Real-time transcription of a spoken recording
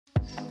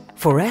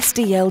For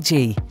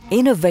SDLG,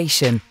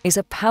 innovation is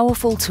a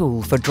powerful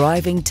tool for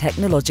driving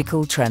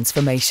technological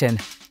transformation.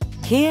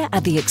 Here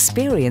at the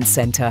Experience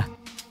Centre,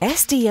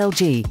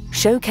 SDLG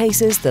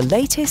showcases the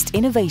latest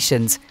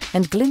innovations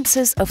and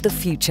glimpses of the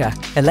future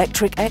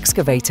electric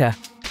excavator,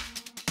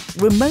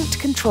 remote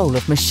control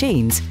of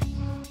machines,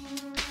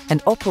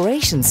 and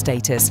operation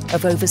status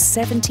of over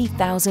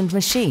 70,000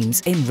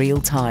 machines in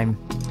real time.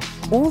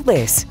 All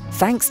this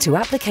thanks to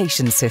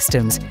application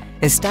systems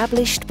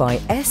established by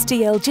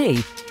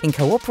SDLG in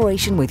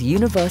cooperation with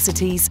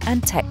universities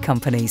and tech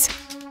companies.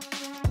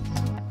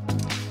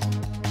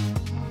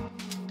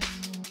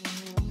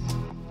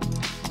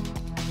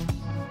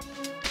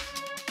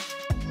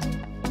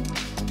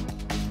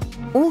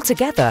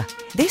 Altogether,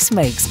 this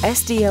makes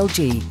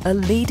SDLG a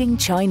leading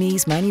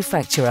Chinese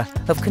manufacturer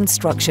of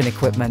construction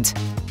equipment.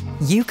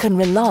 You can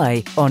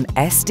rely on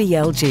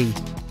SDLG.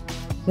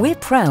 We're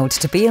proud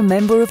to be a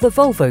member of the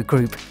Volvo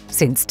Group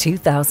since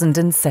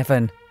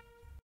 2007.